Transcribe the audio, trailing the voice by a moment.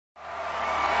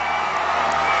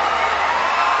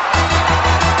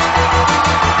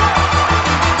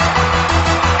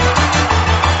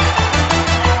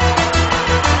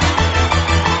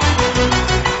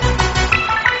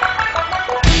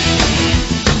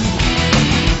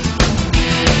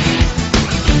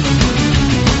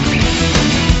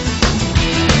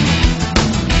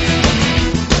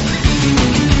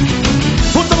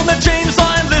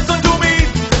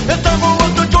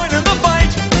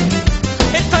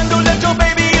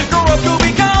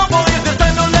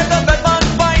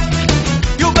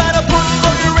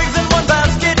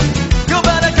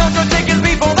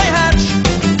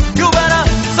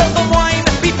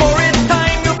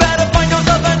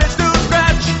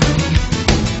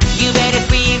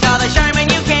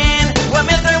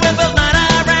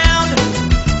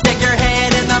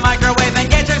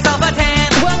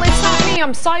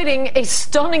citing a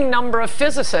stunning number of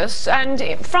physicists, and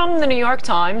from the New York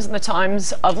Times and the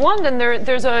Times of London,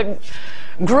 there's a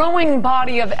growing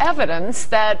body of evidence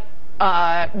that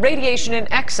radiation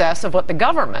in excess of what the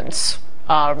government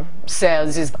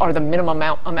says are the minimum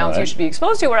amounts you should be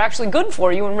exposed to are actually good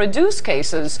for you and reduce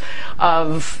cases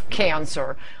of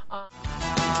cancer.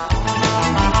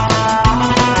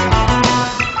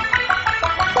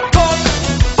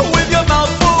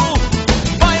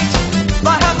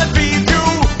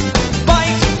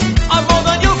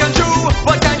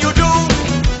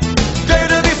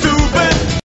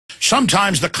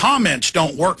 Sometimes the comments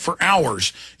don't work for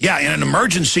hours. Yeah, in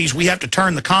emergencies, we have to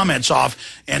turn the comments off,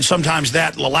 and sometimes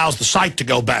that allows the site to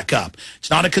go back up. It's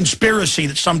not a conspiracy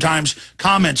that sometimes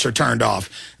comments are turned off.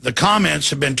 The comments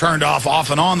have been turned off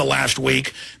and on the last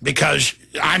week because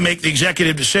I make the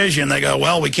executive decision. They go,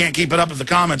 well, we can't keep it up if the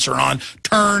comments are on.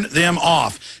 Turn them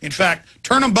off. In fact,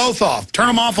 turn them both off. Turn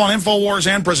them off on InfoWars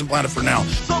and Prison Planet for now.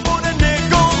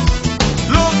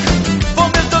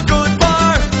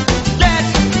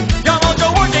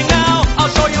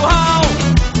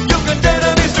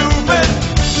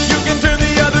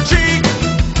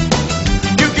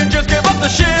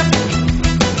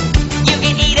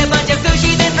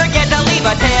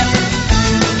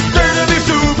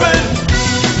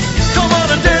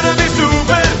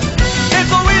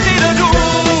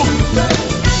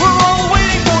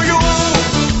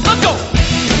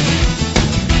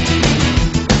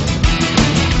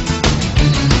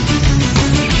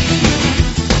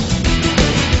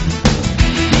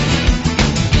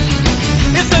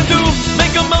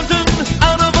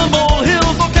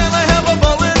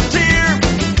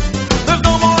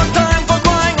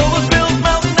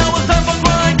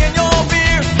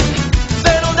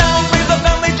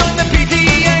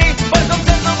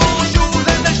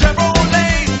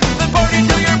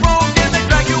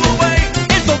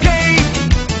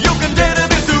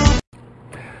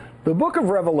 The book of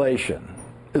Revelation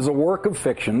is a work of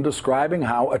fiction describing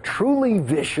how a truly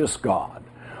vicious God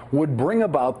would bring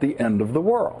about the end of the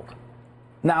world.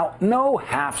 Now, no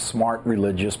half-smart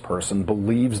religious person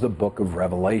believes the book of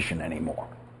Revelation anymore.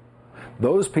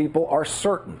 Those people are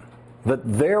certain that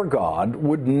their God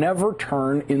would never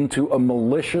turn into a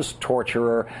malicious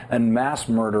torturer and mass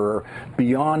murderer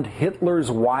beyond Hitler's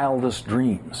wildest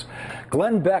dreams.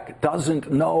 Glenn Beck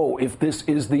doesn't know if this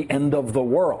is the end of the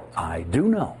world. I do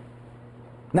know.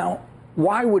 Now,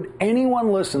 why would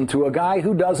anyone listen to a guy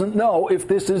who doesn't know if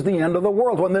this is the end of the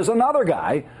world when there's another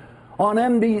guy on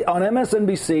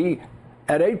MSNBC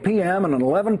at 8 p.m. and at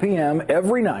 11 p.m.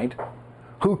 every night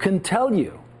who can tell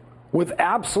you with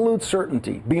absolute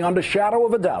certainty, beyond a shadow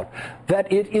of a doubt,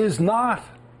 that it is not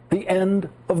the end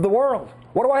of the world?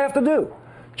 What do I have to do?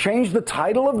 Change the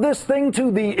title of this thing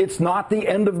to the It's Not the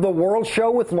End of the World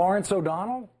show with Lawrence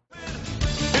O'Donnell?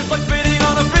 It's like spitting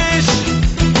on a fish.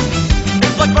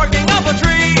 It's like barking up a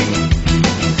tree.